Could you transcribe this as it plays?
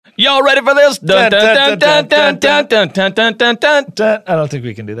Y'all ready for this? Dun, dun, dun, dun, dun, dun, dun, dun, dun, dun, dun. I don't think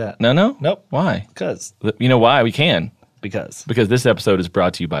we can do that. No? Nope. Why? Because. You know why we can? Because this episode is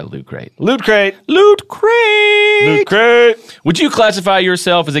brought to you by Loot Crate. Loot Crate. Loot Crate. Loot Crate. Would you classify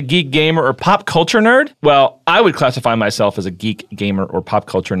yourself as a geek gamer or pop culture nerd? Well, I would classify myself as a geek gamer or pop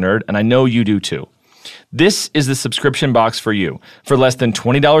culture nerd, and I know you do too. This is the subscription box for you. For less than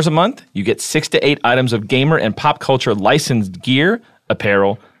 $20 a month, you get 6 to 8 items of gamer and pop culture licensed gear,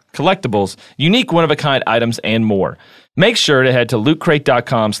 apparel, collectibles, unique one-of-a-kind items, and more. Make sure to head to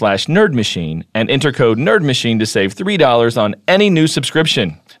lootcrate.com/nerdmachine and enter code NERDMACHINE to save $3 on any new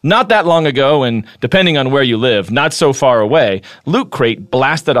subscription. Not that long ago, and depending on where you live, not so far away, Loot Crate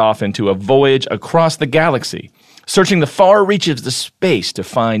blasted off into a voyage across the galaxy, searching the far reaches of space to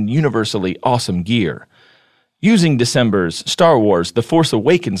find universally awesome gear. Using December's Star Wars The Force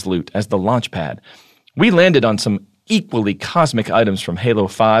Awakens loot as the launch pad, we landed on some equally cosmic items from Halo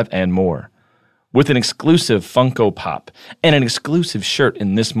 5 and more. With an exclusive Funko Pop and an exclusive shirt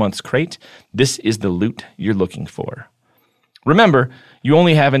in this month's crate, this is the loot you're looking for. Remember, you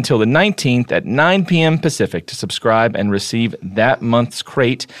only have until the 19th at 9 p.m. Pacific to subscribe and receive that month's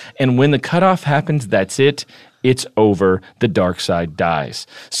crate, and when the cutoff happens, that's it. It's over. The dark side dies.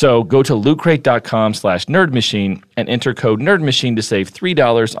 So go to lootcrate.com/nerdmachine and enter code NERDMACHINE to save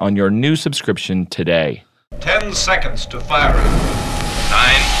 $3 on your new subscription today. 10 seconds to fire it. 9,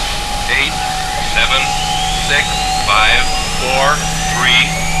 8, 7, 6, 5, 4, 3,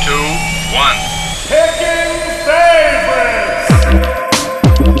 2, 1. Picking favorites!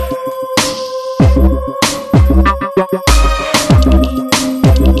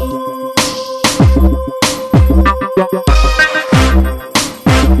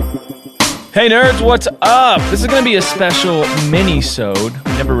 Hey nerds, what's up? This is going to be a special mini-sode.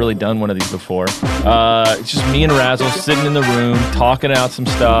 We've never really done one of these before. It's just me and Razzle sitting in the room, talking out some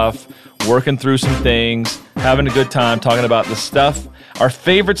stuff, working through some things, having a good time, talking about the stuff, our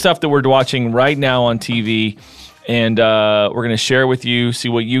favorite stuff that we're watching right now on TV, and we're going to share with you, see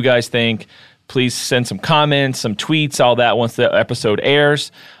what you guys think. Please send some comments, some tweets, all that once the episode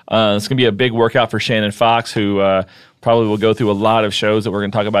airs. It's going to be a big workout for Shannon Fox, who probably will go through a lot of shows that we're going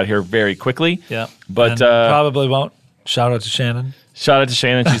to talk about here very quickly. Yeah. But probably won't. Shout out to Shannon. Shout out to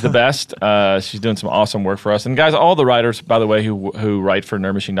Shannon. She's the best. She's doing some awesome work for us. And guys, all the writers, by the way, who write for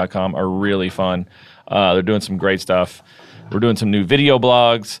nerdmachine.com are really fun. They're doing some great stuff. We're doing some new video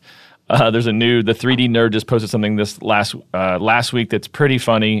blogs. There's the 3D Nerd just posted something this last week that's pretty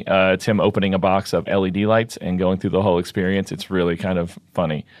funny. It's him opening a box of LED lights and going through the whole experience. It's really kind of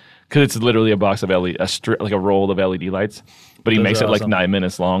funny because it's literally a box of LED, like a roll of LED lights. But he makes it like 9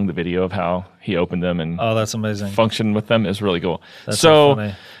 minutes long. The video of how he opened them and that's amazing. Functioned with them is really cool. That's so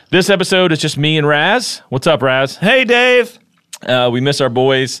funny. This episode is just me and Raz. What's up, Raz? Hey, Dave. We miss our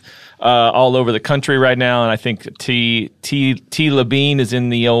boys all over the country right now, and I think T. Labine is in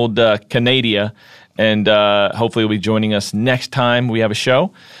the old Canada, and hopefully will be joining us next time we have a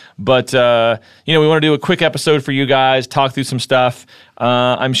show. But, we want to do a quick episode for you guys, talk through some stuff.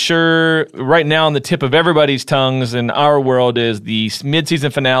 I'm sure right now on the tip of everybody's tongues in our world is the mid-season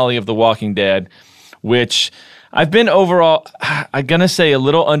finale of The Walking Dead, which I've been overall, I'm going to say, a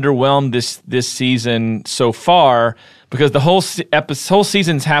little underwhelmed this season so far because the whole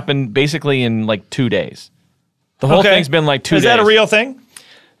season's happened basically in like 2 days. The whole thing's been like 2 days. Is that a real thing?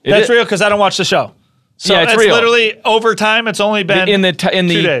 That's real because I don't watch the show. So yeah, it's real. Literally over time. It's only been in the 2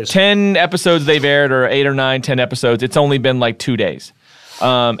 days. 10 episodes they've aired, or 8 or 9, 10 episodes. It's only been like 2 days,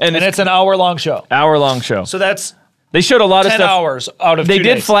 and it's an hour-long show. Hour-long show. So that's they showed a lot of 10 stuff. hours out of 2 days. They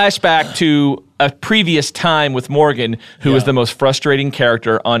did flashback to a previous time with Morgan, who is the most frustrating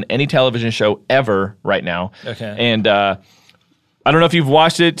character on any television show ever right now. Okay, and I don't know if you've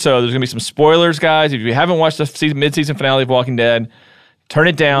watched it, so there's gonna be some spoilers, guys. If you haven't watched the mid-season finale of Walking Dead, turn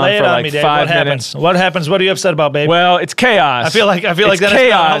it down for like 5 minutes. What happens? What are you upset about, babe? Well, it's chaos. I feel like Dennis chaos.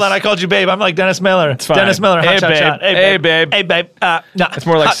 Miller. Hold on, I called you babe. I'm like Dennis Miller. It's fine. Dennis Miller. Hey, Hot babe. shot. Hey, babe. Hey, babe. No. It's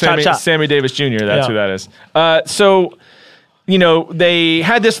more like hot Sammy Davis Jr. That's who that is. So, they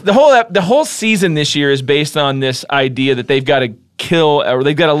had this. The whole season this year is based on this idea that they've got to kill, or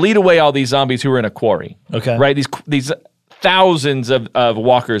they've got to lead away all these zombies who are in a quarry. Okay. Right. These thousands of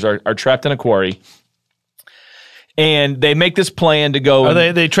walkers are trapped in a quarry. And they make this plan to go.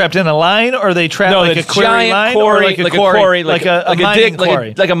 Are they trapped in a line, or are they trapped like a quarry line, quarry, or like a quarry, like a mining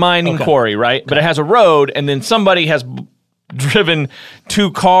quarry, like a mining quarry, right? But it has a road, and then somebody has driven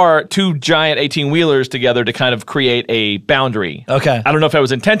two giant 18-wheelers together to kind of create a boundary. Okay, I don't know if that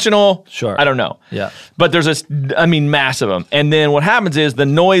was intentional. Sure, I don't know. Yeah, but there's mass of them, and then what happens is the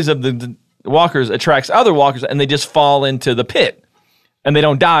noise of the walkers attracts other walkers, and they just fall into the pit. And they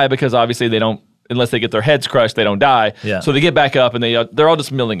don't die because obviously they don't, unless they get their heads crushed, they don't die. Yeah. So they get back up and they're all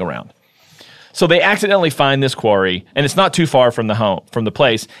just milling around. So they accidentally find this quarry, and it's not too far from the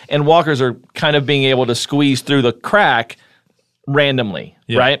place, and walkers are kind of being able to squeeze through the crack randomly,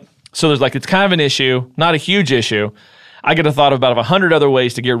 right? So there's it's kind of an issue, not a huge issue. I could have thought of about 100 other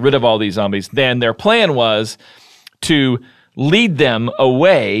ways to get rid of all these zombies. Then their plan was to lead them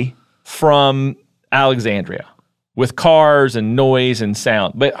away from Alexandria with cars and noise and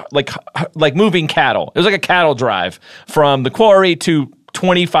sound, but like moving cattle. It was like a cattle drive from the quarry to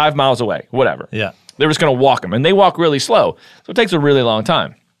 25 miles away, whatever. Yeah. They're just going to walk them, and they walk really slow, so it takes a really long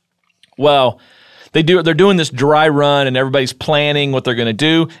time. Well, they're doing this dry run, and everybody's planning what they're going to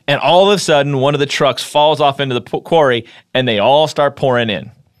do, and all of a sudden, one of the trucks falls off into the quarry, and they all start pouring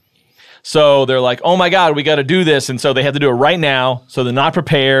in. So they're like, oh my God, we got to do this. And so they have to do it right now. So they're not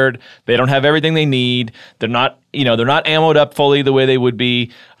prepared. They don't have everything they need. They're not ammoed up fully the way they would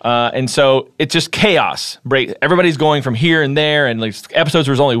be. And so it's just chaos. Everybody's going from here and there. And episodes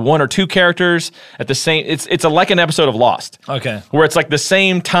where there's only one or two characters at the same, it's like an episode of Lost. Okay. Where it's like the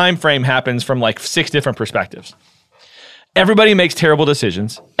same time frame happens from 6 different perspectives. Everybody makes terrible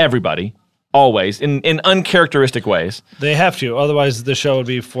decisions. Everybody. Always, in uncharacteristic ways. They have to, otherwise the show would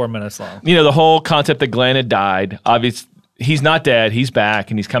be 4 minutes long. The whole concept that Glenn had died, obviously, he's not dead, he's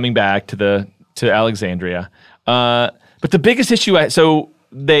back, and he's coming back to Alexandria. But the biggest issue, and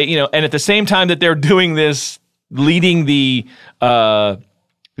at the same time that they're doing this, leading the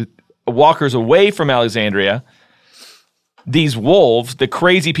walkers away from Alexandria, these wolves, the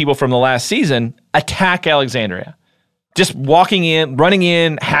crazy people from the last season, attack Alexandria. Just walking in, running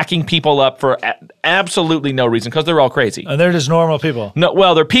in, hacking people up for absolutely no reason because they're all crazy. And they're just normal people. No,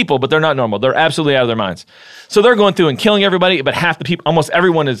 well, they're people, but they're not normal. They're absolutely out of their minds. So they're going through and killing everybody, but half the people, almost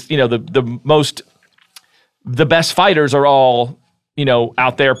everyone is, the best fighters are all,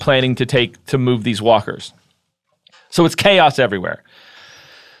 out there planning to move these walkers. So it's chaos everywhere.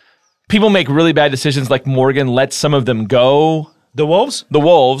 People make really bad decisions, like Morgan lets some of them go. The wolves? The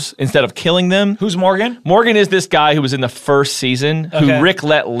wolves, instead of killing them. Who's Morgan? Morgan is this guy who was in the first season who Rick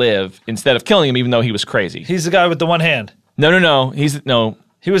let live instead of killing him, even though he was crazy. He's the guy with the one hand. No. He was in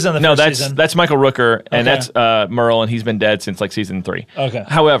the first season. That's Michael Rooker, and that's Merle, and he's been dead since season 3. Okay.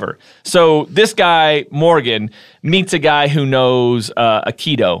 However, so this guy, Morgan, meets a guy who knows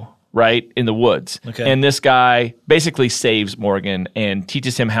Aikido, right, in the woods. Okay. And this guy basically saves Morgan and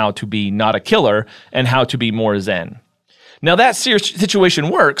teaches him how to be not a killer and how to be more zen. Now, that situation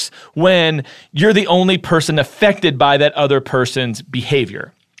works when you're the only person affected by that other person's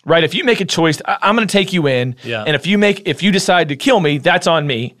behavior, right? If you make a choice, I'm going to take you in, and if you decide to kill me, that's on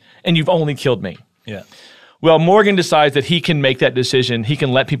me, and you've only killed me. Yeah. Well, Morgan decides that he can make that decision. He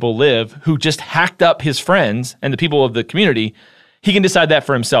can let people live who just hacked up his friends and the people of the community. He can decide that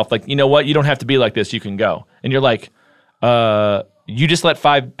for himself. You know what? You don't have to be like this. You can go. And you're like, you just let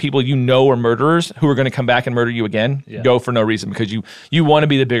 5 people are murderers who are going to come back and murder you again go for no reason because you want to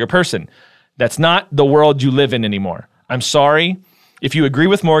be the bigger person. That's not the world you live in anymore. I'm sorry. If you agree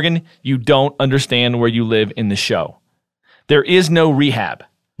with Morgan, you don't understand where you live in the show. There is no rehab.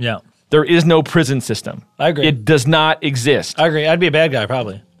 Yeah. There is no prison system. I agree. It does not exist. I agree. I'd be a bad guy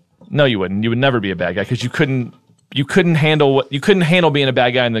probably. No, you wouldn't. You would never be a bad guy because you couldn't handle being a bad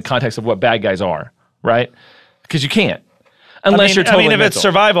guy in the context of what bad guys are, right? Because you can't. Unless you're totally if mental. it's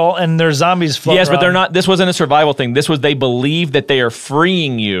survival and there's zombies floating Yes, but they're around. not. This wasn't a survival thing. This was they believe that they are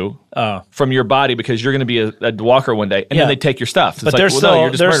freeing you from your body because you're going to be a walker one day, and then they take your stuff. It's but they're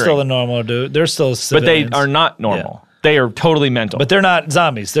still a normal dude. They're still civilians. But they are not normal. They are totally mental. But they're not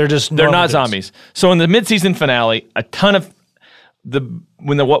zombies. They're just they're not dudes. zombies. So in the mid-season finale, a ton of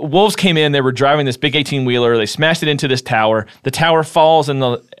when the wolves came in, they were driving this big 18-wheeler. They smashed it into this tower. The tower falls in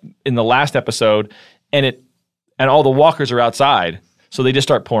the last episode, and all the walkers are outside. So they just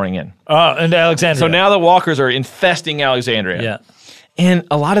start pouring in. Oh, into Alexandria. So now the walkers are infesting Alexandria. Yeah. And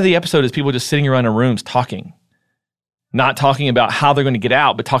a lot of the episode is people just sitting around in rooms talking. Not talking about how they're going to get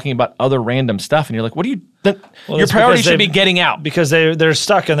out, but talking about other random stuff. And you're like, what do you... your priority should be getting out. Because they're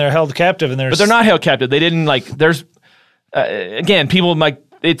stuck and they're held captive. But they're not held captive. They didn't there's... again, people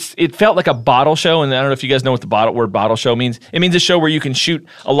it felt like a bottle show, and I don't know if you guys know what the word bottle show means. It means a show where you can shoot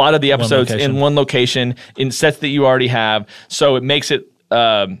a lot of the episodes in one location in sets that you already have, so it makes it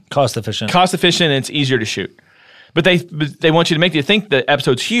cost efficient. And it's easier to shoot. But they want you to make you think the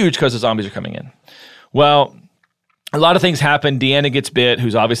episode's huge because the zombies are coming in. Well, a lot of things happen. Deanna gets bit,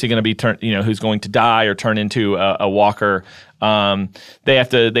 who's obviously going to be who's going to die or turn into a walker.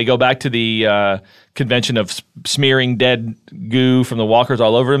 They go back to the convention of smearing dead goo from the walkers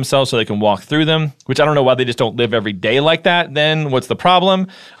all over themselves so they can walk through them, which I don't know why they just don't live every day like that. Then what's the problem?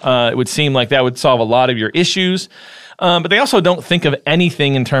 It would seem like that would solve a lot of your issues. But they also don't think of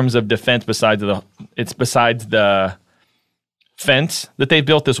anything in terms of defense besides the fence that they've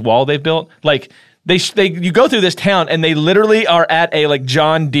built, this wall they've built. Like you go through this town and they literally are at a like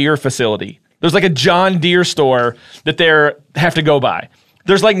John Deere facility. There's like a John Deere store that they have to go by.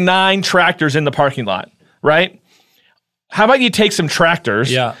 There's like 9 tractors in the parking lot, right? How about you take some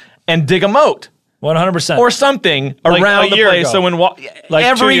tractors and dig a moat? 100%. Or something like around the place. Ago. So when like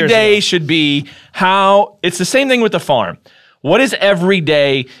every day should be how it's the same thing with the farm. What is every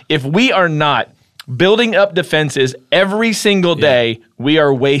day? If we are not building up defenses every single day, we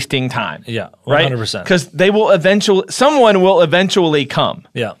are wasting time. Yeah, 100%. Right? Because someone will eventually come.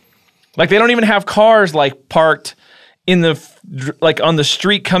 Yeah. Like they don't even have cars like parked on the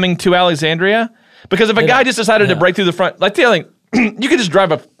street coming to Alexandria. Because if a guy just decided to break through the front, like the other thing, you could just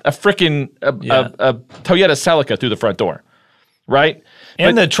drive a Toyota Celica through the front door, right?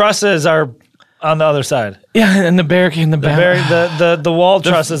 And the trusses are on the other side. Yeah, and the barricade in the back. The wall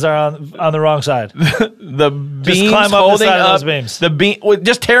trusses are on the wrong side. The beams just climb up holding the side up of those beams.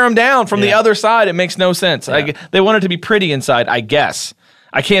 Just tear them down from the other side. It makes no sense. Yeah. They want it to be pretty inside, I guess.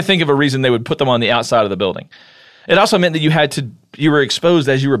 I can't think of a reason they would put them on the outside of the building. It also meant that you were exposed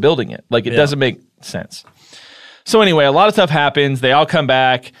as you were building it. Like it doesn't make sense. So anyway, a lot of stuff happens. They all come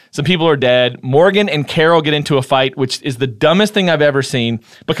back. Some people are dead. Morgan and Carol get into a fight, which is the dumbest thing I've ever seen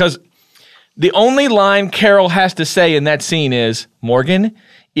because the only line Carol has to say in that scene is, Morgan,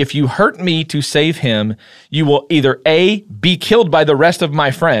 if you hurt me to save him, you will either A, be killed by the rest of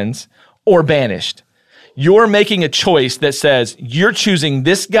my friends or banished. You're making a choice that says you're choosing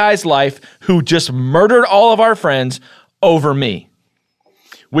this guy's life who just murdered all of our friends over me,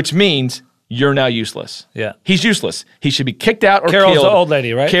 which means you're now useless. Yeah. He's useless. He should be kicked out or Carol's killed. the old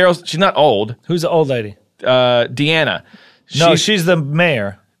lady, right? She's not old. Who's the old lady? Deanna. She's the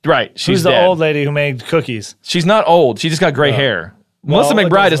mayor. Right. Who's the old lady who made cookies? She's not old. She just got gray hair. Melissa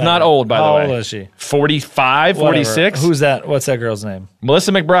McBride is not old, by the way. How old is she? 45, 46. Who's that? What's that girl's name?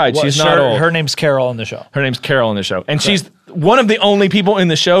 Melissa McBride. She's not old. Her name's Carol in the show. Her name's Carol in the show. And she's one of the only people in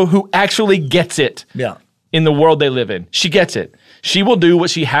the show who actually gets it in the world they live in. She gets it. She will do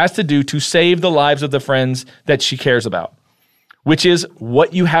what she has to do to save the lives of the friends that she cares about, which is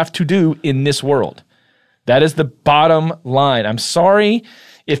what you have to do in this world. That is the bottom line. I'm sorry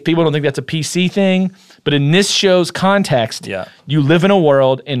if people don't think that's a PC thing, but in this show's context, you live in a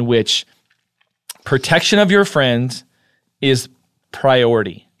world in which protection of your friends is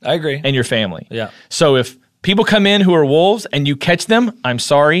priority. I agree. And your family. Yeah. So if people come in who are wolves and you catch them, I'm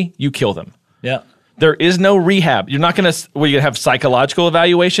sorry, you kill them. Yeah. There is no rehab. You're not going to have psychological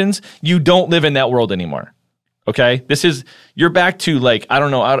evaluations. You don't live in that world anymore. Okay? You're back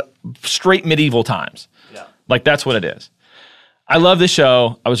to straight medieval times. Yeah. Like that's what it is. I love the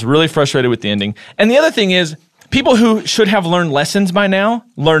show. I was really frustrated with the ending. And the other thing is, people who should have learned lessons by now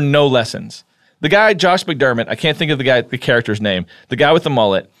learn no lessons. The guy, Josh McDermott, I can't think of the character's name, the guy with the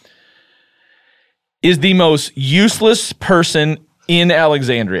mullet, is the most useless person in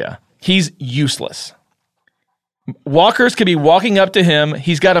Alexandria. He's useless. Walkers could be walking up to him.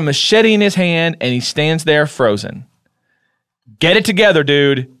 He's got a machete in his hand, and he stands there frozen. Get it together,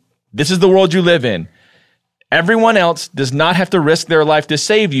 dude. This is the world you live in. Everyone else does not have to risk their life to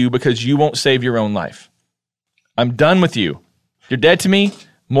save you because you won't save your own life. I'm done with you. You're dead to me.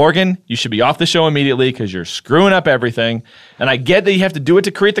 Morgan, you should be off the show immediately because you're screwing up everything. And I get that you have to do it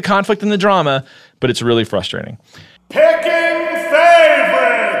to create the conflict and the drama, but it's really frustrating. Picking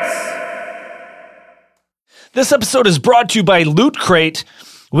favorites! This episode is brought to you by Loot Crate.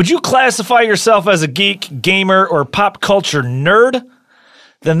 Would you classify yourself as a geek, gamer, or pop culture nerd?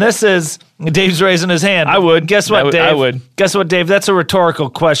 Then this is... Dave's raising his hand. I would. Guess what, Dave? I would. Guess what, Dave? That's a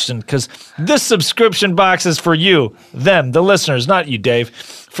rhetorical question because this subscription box is for you, them, the listeners, not you, Dave.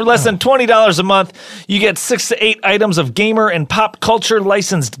 For less than $20 a month, you get 6 to 8 items of gamer and pop culture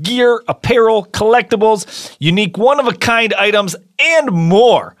licensed gear, apparel, collectibles, unique one-of-a-kind items, and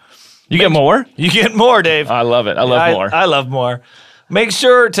more. You get more? You get more, Dave. I love it. I love more. I love more. Make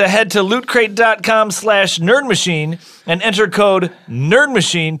sure to head to lootcrate.com/nerdmachine and enter code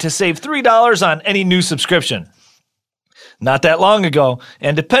NERDMACHINE to save $3 on any new subscription. not that long ago,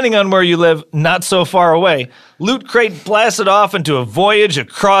 and depending on where you live, not so far away, Loot Crate blasted off into a voyage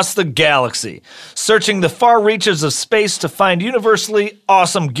across the galaxy, searching the far reaches of space to find universally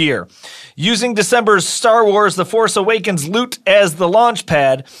awesome gear. Using December's Star Wars The Force Awakens loot as the launch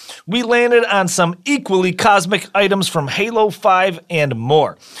pad, we landed on some equally cosmic items from Halo 5 and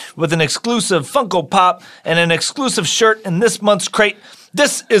more. With an exclusive Funko Pop and an exclusive shirt in this month's crate,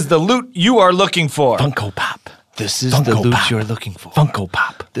 this is the loot you are looking for. Funko Pop. This is Funko the loot Pop. you're looking for. Funko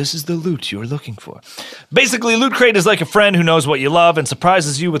Pop. This is the loot you're looking for. Basically, Loot Crate is like a friend who knows what you love and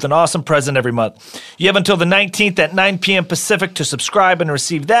surprises you with an awesome present every month. You have until the 19th at 9 p.m. Pacific to subscribe and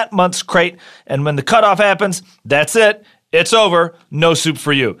receive that month's crate. And when the cutoff happens, that's it. It's over. No soup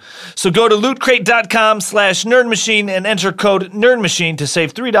for you. So go to lootcrate.com/nerdmachine and enter code NERDMACHINE to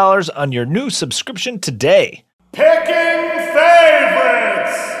save $3 on your new subscription today. Picking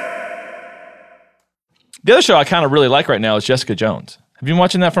favorites! The other show I kind of really like right now is Jessica Jones. Have you been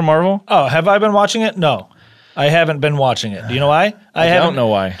watching that from Marvel? Oh, have I been watching it? No. I haven't been watching it. Do you know why? I don't know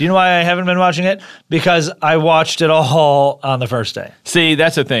why. Do you know why I haven't been watching it? Because I watched it all on the first day. See,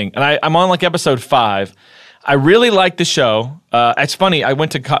 that's the thing. And I'm on like episode 5. I really like the show. It's funny. I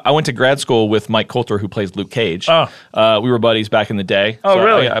went to grad school with Mike Coulter, who plays Luke Cage. Oh. We were buddies back in the day. Oh,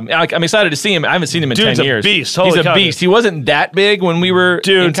 really? I'm excited to see him. I haven't seen him in Dude's 10 a years. beast. Holy he's a cow, beast. dude. He wasn't that big when we were in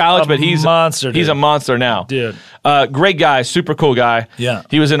Dude's college, a but he's monster, He's dude. a monster now, Dude. Great guy, super cool guy. Yeah.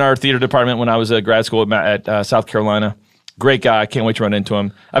 He was in our theater department when I was at grad school at South Carolina. Great guy. I can't wait to run into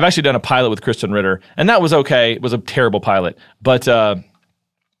him. I've actually done a pilot with Kristen Ritter, and that was okay. It was a terrible pilot, but the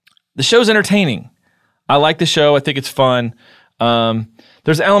show's entertaining. I like the show. I think it's fun.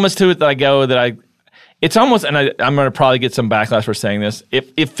 There's elements to it that it's almost, and I'm going to probably get some backlash for saying this.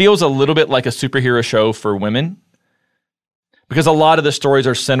 It feels a little bit like a superhero show for women because a lot of the stories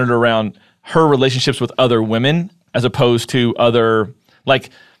are centered around her relationships with other women as opposed to other, like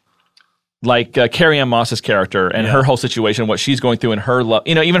Carrie-Anne Moss's character and her whole situation, what she's going through in her love,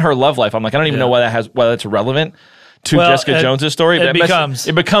 even her love life. I'm like, I don't even know why that's relevant to Jessica Jones's story. It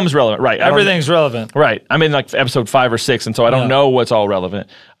becomes relevant, right? Everything's relevant. Right. I'm in like episode 5 or 6, and so I don't know what's all relevant.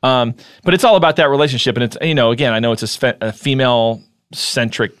 But it's all about that relationship, and it's again, I know it's a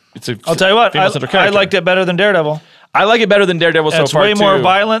female-centric. I'll tell you what, female-centric I character. liked it better than Daredevil. I like it better than Daredevil so It's far. way more too.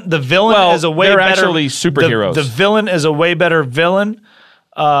 violent. The villain is a way they're better. actually superheroes. The villain is a way better villain.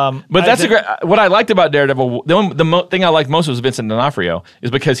 But that's what I liked about Daredevil. The thing I liked most was Vincent D'Onofrio, is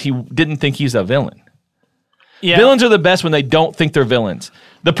because he didn't think he's a villain. Yeah. Villains are the best when they don't think they're villains.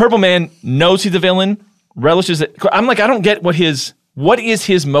 The Purple Man knows he's a villain, relishes it. I'm like, I don't get what is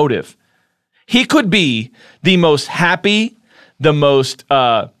his motive? He could be the most happy, the most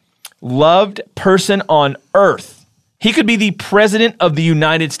loved person on earth. He could be the president of the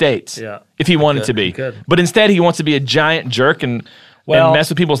United States if he wanted to be. But instead, he wants to be a giant jerk and mess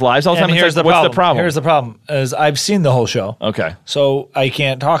with people's lives all the time. And It's like, what's the problem? Here's the problem: is I've seen the whole show. Okay. So I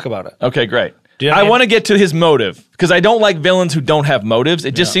can't talk about it. Okay, great. Do you know what I I mean? want to get to his motive because I don't like villains who don't have motives.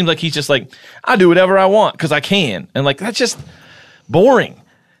 It just seems like he's just like, I do whatever I want because I can. And like, that's just boring.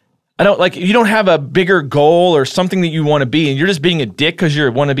 I don't like, you don't have a bigger goal or something that you want to be and you're just being a dick because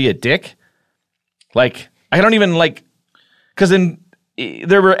you want to be a dick. Like, I don't even like, because then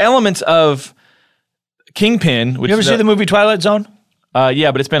there were elements of Kingpin. Which You ever see the movie Twilight Zone?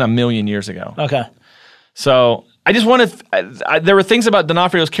 Yeah, but it's been a million years ago. Okay. So I just wanted, there were things about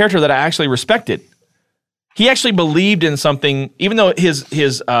D'Onofrio's character that I actually respected. He actually believed in something, even though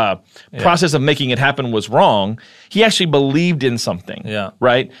his process of making it happen was wrong. He actually believed in something. Yeah.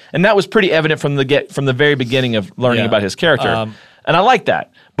 Right. And that was pretty evident from the very beginning of learning about his character. And I like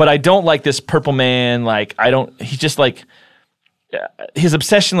that, but I don't like this Purple Man. Like he's just like his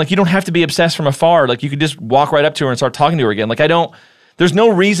obsession. Like you don't have to be obsessed from afar. Like you could just walk right up to her and start talking to her again. Like there's no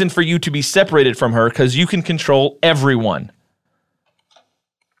reason for you to be separated from her because you can control everyone.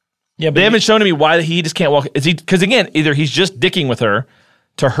 Yeah, but They haven't shown to me why he just can't walk. Because again, either he's just dicking with her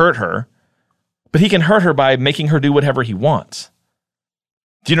to hurt her, but he can hurt her by making her do whatever he wants.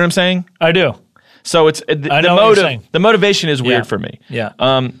 Do you know what I'm saying? I do. So it's I know what you're saying. The motivation is weird Yeah. for me. Yeah.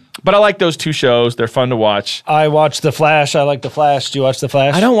 But I like those two shows. They're fun to watch. I watched The Flash. I like The Flash. Do you watch The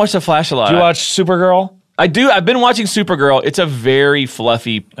Flash? I don't watch The Flash a lot. Do you watch Supergirl? I do. I've been watching Supergirl. It's a very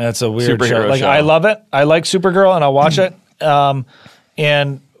fluffy. That's a weird superhero show. Like show. I love it. I like Supergirl, and I'll watch it.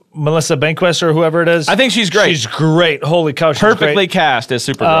 And Melissa Benquist or whoever it is, I think she's great. She's great. Holy cow, she's Perfectly great. cast as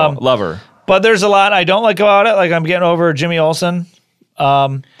Supergirl. Love her. But there's a lot I don't like about it. Like I'm getting over Jimmy Olsen.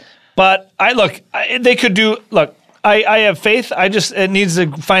 But they could do. Look, I have faith. It needs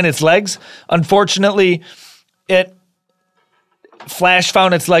to find its legs. Unfortunately, Flash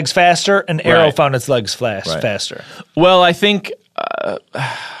found its legs faster, and Arrow Right. found its legs faster. Well, I think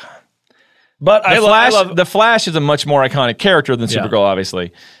But I love the Flash is a much more iconic character than Yeah. Supergirl,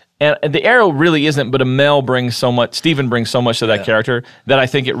 obviously. And the Arrow really isn't, but Amell brings so much, Steven brings so much to that character that I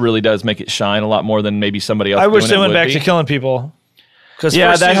think it really does make it shine a lot more than maybe somebody else. I wish doing they it went would back be. to killing people. Because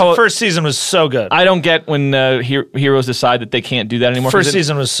Yeah, that whole- first season was so good. I don't get when heroes decide that they can't do that anymore. First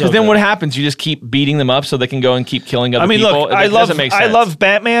season was so Because then good. what happens? You just keep beating them up so they can go and keep killing other I mean, people. look, It I doesn't make sense. love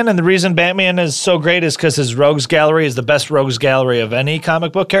Batman, and the reason Batman is so great is because his rogues gallery is the best rogues gallery of any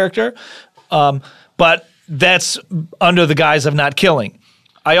comic book character. But that's under the guise of not killing.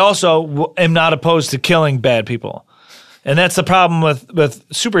 I also am not opposed to killing bad people, and that's the problem with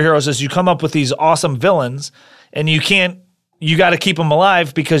superheroes is you come up with these awesome villains, and you can't. You got to keep them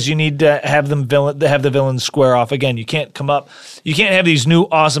alive because you need to have the villains square off again. You can't come up. You can't have these new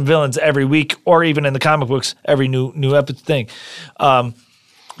awesome villains every week, or even in the comic books every new episode thing. But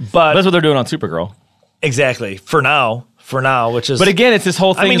That's what they're doing on Supergirl. exactly for now, which is. But again, it's this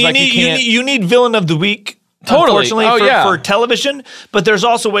whole thing. I mean, is you like need you can't. you need villain of the week. Totally. Unfortunately, Oh, yeah. for television, but there's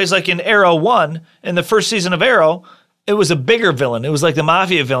also ways like in Arrow 1, in the first season of Arrow, it was a bigger villain. It was like the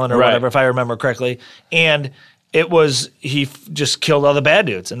mafia villain or Right. whatever, if I remember correctly. And it was, just killed all the bad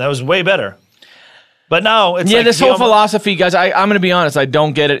dudes, and that was way better. But now it's Yeah, like this the whole almo- philosophy, guys. I'm going to be honest. I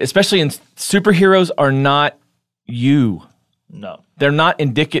don't get it. Especially in superheroes are not you. No. They're not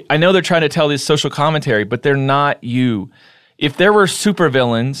indicative. I know they're trying to tell this social commentary, but they're not you. If there were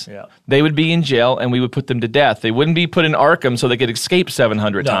supervillains, Yeah. they would be in jail and we would put them to death. They wouldn't be put in Arkham so they could escape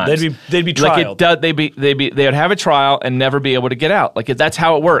 700 No, times. they'd be like trialed. they would have a trial and never be able to get out. Like that's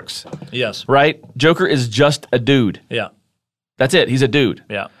how it works, Yes. right? Joker is just a dude. Yeah. That's it. He's a dude.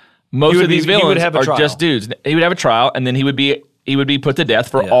 Yeah. Most He would of these be- he would villains have a are trial. just dudes. He would have a trial and then he would be put to death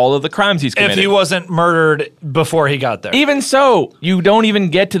for all of the crimes he's committed. If he wasn't murdered before he got there. Even so, you don't even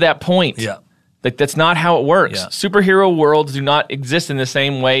get to that point. Yeah. Like that's not how it works. Yeah. Superhero worlds do not exist in the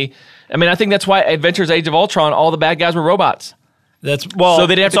same way. I mean, I think that's why Adventures Age of Ultron, all the bad guys were robots. So So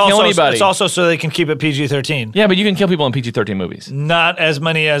they didn't have to kill anybody. It's also so they can keep it PG-13. Yeah, but you can kill people in PG-13 movies. Not as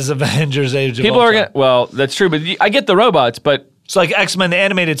many as Avengers Age of People are Ultron. gonna. Well, that's true, but I get the robots, but It's like X-Men the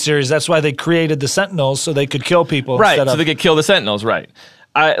animated series. That's why they created the Sentinels so they could kill people. right, instead so of, they could kill the Sentinels, right?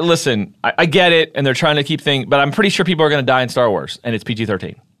 I get it, and they're trying to keep things, but I'm pretty sure people are going to die in Star Wars, and it's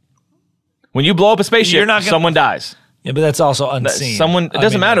PG-13. When you blow up a spaceship, You're not gonna- someone dies. Yeah, but that's also unseen. It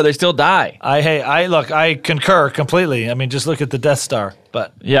doesn't matter. They still die. I concur completely. I mean, just look at the Death Star.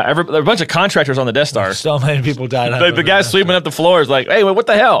 But Yeah, there are a bunch of contractors on the Death Star. so many people died. The guy sweeping up the floor is like, "Hey, what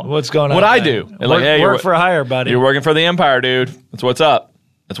the hell? What's going on? What I man? do? And Work, like, hey, work for hire, buddy. You're working for the Empire, dude. That's what's up.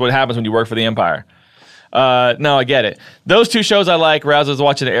 That's what happens when you work for the Empire." No, I get it. Those two shows I like. Raz was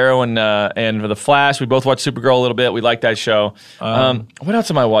watching Arrow and The Flash. We both watched Supergirl a little bit. We like that show. What else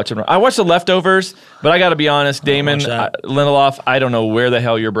am I watching? I watched The Leftovers, but I got to be honest, Damon watch that. Lindelof. I don't know where the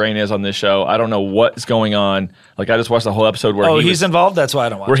hell your brain is on this show. I don't know what's going on. Like I just watched the whole episode where he's was, involved. That's why I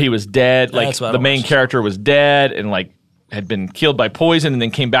don't watch. where he was dead. Like That's why I the don't main watch. character was dead and like had been killed by poison and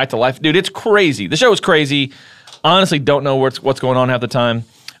then came back to life. Dude, it's crazy. The show is crazy. Honestly, don't know what's going on half the time.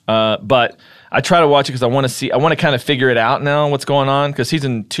 But I try to watch it because I want to kind of figure it out now what's going on because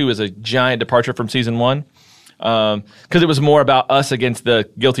season 2 is a giant departure from season 1. Because it was more about us against the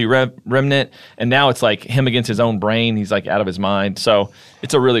guilty remnant, and now it's like him against his own brain. He's like out of his mind. So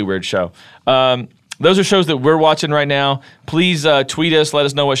it's a really weird show. Those are shows that we're watching right now. Please tweet us. Let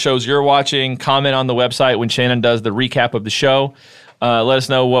us know what shows you're watching. Comment on the website when Shannon does the recap of the show. Let us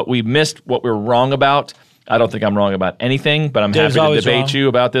know what we missed, what we're wrong about. I don't think I'm wrong about anything, but I'm Dave's happy to always debate wrong. you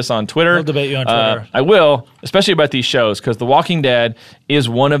about this on Twitter. I'll debate you on Twitter. I will, especially about these shows, because The Walking Dead is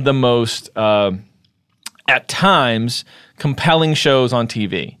one of the most, at times, compelling shows on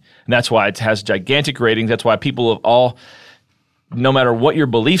TV. And that's why it has gigantic ratings. That's why people of all, no matter what your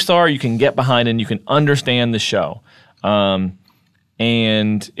beliefs are, you can get behind and you can understand the show.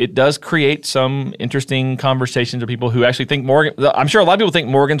 And it does create some interesting conversations with people who actually think Morgan. I'm sure a lot of people think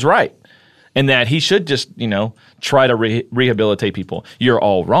Morgan's right, and that he should just, try to rehabilitate people. You're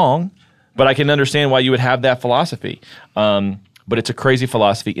all wrong, but I can understand why you would have that philosophy. But it's a crazy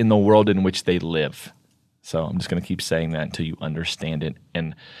philosophy in the world in which they live. So I'm just going to keep saying that until you understand it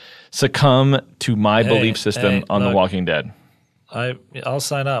and succumb to my belief system on The look. Walking Dead. I'll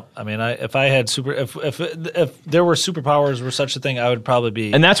sign up. I mean, if I had if there were superpowers were such a thing, I would probably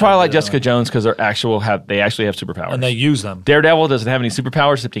be. And that's why I like Jessica Jones, because they actually have superpowers. and they use them. Daredevil doesn't have any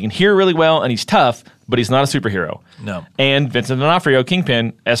superpowers except he can hear really well and he's tough, but he's not a superhero. No. And Vincent D'Onofrio,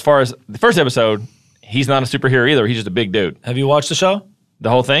 Kingpin, as far as the first episode, he's not a superhero either. He's just a big dude. Have you watched the show? The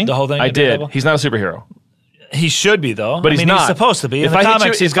whole thing? The whole thing, I did. Daredevil? He's not a superhero. He should be though, But he's not. He's supposed to be. In If the I hit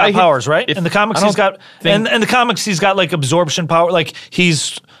comics, you- he's if I got hit- powers, right? if- In the comics, I he's don't got. think- In the comics, he's got like absorption power. Like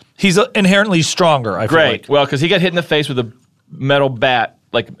he's inherently stronger. I feel Great. like. Well, because he got hit in the face with a metal bat,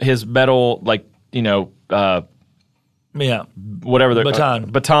 like his metal, like, Yeah. whatever the Baton.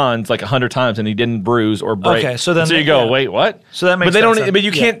 batons like 100 times, and he didn't bruise or break. Okay, so then you go, yeah. wait, what? So that makes But they sense don't. then. But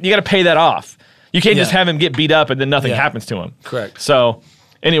you Yeah. can't. You got to pay that off. You can't just Yeah. have him get beat up and then nothing Yeah. happens to him. Correct. So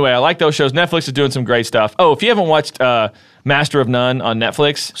anyway, I like those shows. Netflix is doing some great stuff. Oh, if you haven't watched Master of None on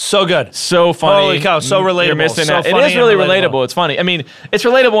Netflix, So good. so funny. Holy cow, so relatable. You're missing So out. It funny is really and relatable. relatable. It's funny. I mean, it's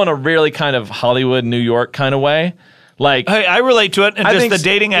relatable in a really kind of Hollywood, New York kind of way. Like, Hey, I relate to it, and I just think the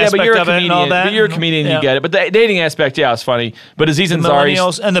dating yeah, aspect but you're a of it comedian, and all that. But you're a comedian, Yeah. you get it. But the dating aspect, yeah, it's funny. But Aziz Ansari,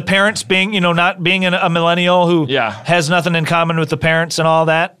 Millennials and the parents being, not being a millennial who Yeah. has nothing in common with the parents and all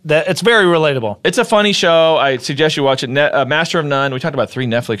that. That it's very relatable. it's a funny show. I suggest you watch it. Master of None. We talked about 3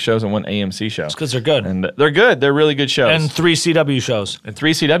 Netflix shows and 1 AMC show. Because they're good. And they're good. They're really good shows. And 3 CW shows. And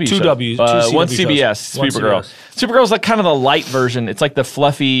 3 CW Two shows. W- two 1 CW CBS, shows. One Supergirl. CBS. Supergirl's like kind of the light version. It's like the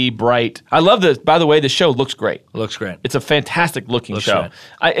fluffy, bright. I love this. By the way, the show looks great. Looks great. It's a fantastic looking Looks show.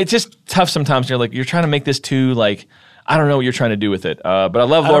 great. It's just tough sometimes. You're like, you're trying to make this too, like, I don't know what you're trying to do with it. But I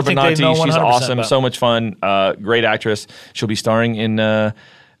love I Laura don't think they Benanti. know She's 100% awesome. about it. So much fun. Great actress. She'll be starring in,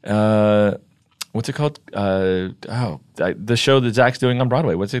 what's it called? The show that Zach's doing on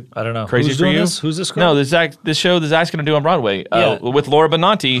Broadway. What's it? I don't know. Crazy Who's for doing you? this? Who's this girl? No, the show that Zach's going to do on Broadway Yeah. with Laura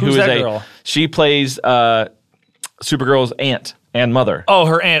Benanti, Who's who is that girl? she plays Supergirl's aunt and mother. Oh,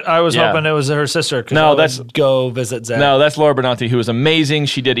 her aunt. I was Yeah. hoping it was her sister. 'Cause No, I would that's- go visit Zach. No, that's Laura Benanti, who is amazing.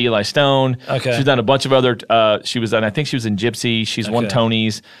 She did Eli Stone. Okay. She's done a bunch of other. I think she was in Gypsy. She's won Okay.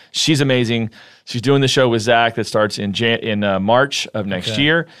 Tonys. She's amazing. She's doing the show with Zach that starts in March of next Okay.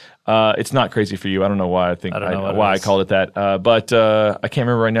 year. It's not Crazy for You. I don't know why. I don't know what why it I is. called it that. But I can't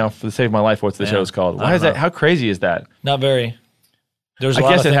remember right now for the sake of my life what's the show's called. I Why don't is that? know. How crazy is that? Not very. There's a I lot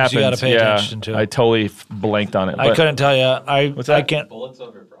guess of it things happens. you got to pay yeah, attention to. I totally blanked on it. I but- couldn't tell you. I that? can't.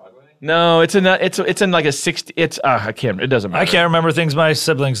 No, it's in like a 60. It's I can't. It doesn't matter. I can't remember things my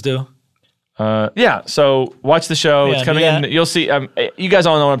siblings do. Yeah, so watch the show. Yeah, it's coming yeah. in. You'll see. You guys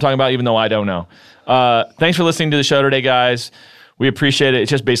all know what I'm talking about, even though I don't know. Thanks for listening to the show today, guys. We appreciate it.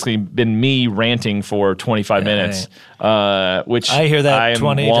 It's just basically been me ranting for 25 minutes, which I hear that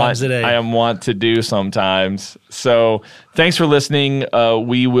 20 times a day. I am want to do sometimes. So thanks for listening.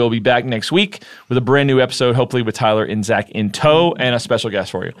 We will be back next week with a brand new episode, hopefully with Tyler and Zach in tow, and a special guest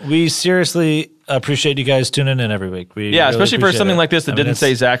for you. We seriously appreciate you guys tuning in every week. We Yeah, really especially for appreciate something it. like this that I mean, didn't it's-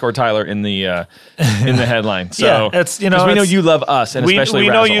 say Zach or Tyler in the headline. So Yeah, it's, 'cause we know it's- you love us, and we especially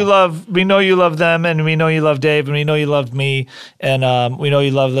know Razzle. we know you love them, and we know you love Dave, and we know you love me, and we know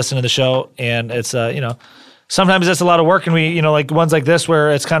you love listening to the show. And it's sometimes it's a lot of work, and we like ones like this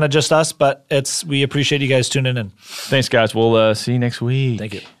where it's kind of just us, but we appreciate you guys tuning in. Thanks, guys. We'll see you next week.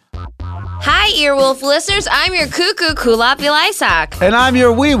 Thank you. Hi, Earwolf listeners. I'm your cuckoo, Kulop Elisak. And I'm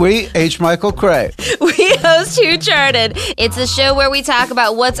your wee-wee, H. Michael Cray. We host Who Charted. It's a show where we talk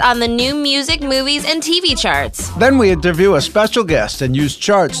about what's on the new music, movies, and TV charts. Then we interview a special guest and use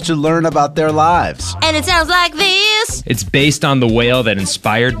charts to learn about their lives. And it sounds like this. It's based on the whale that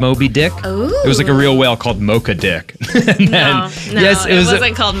inspired Moby Dick. It was like a real whale called Mocha Dick. No, it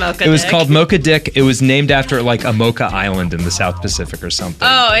wasn't called Mocha It was Dick. called Mocha Dick. It was named after like a Mocha Island in the South Pacific or something.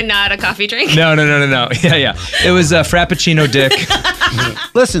 Oh, and not a coffee drink? No. Yeah. It was Frappuccino Dick.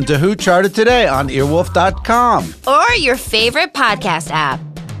 Listen to Who Charted today on earwolf.com. Or your favorite podcast app.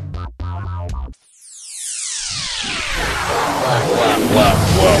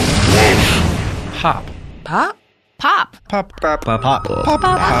 Pop. Pop? Pop.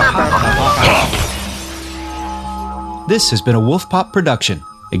 This has been a Wolf Pop production.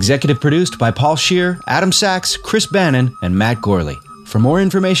 Executive produced by Paul Scheer, Adam Sachs, Chris Bannon, and Matt Gorley. For more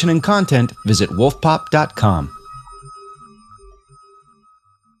information and content, visit wolfpop.com.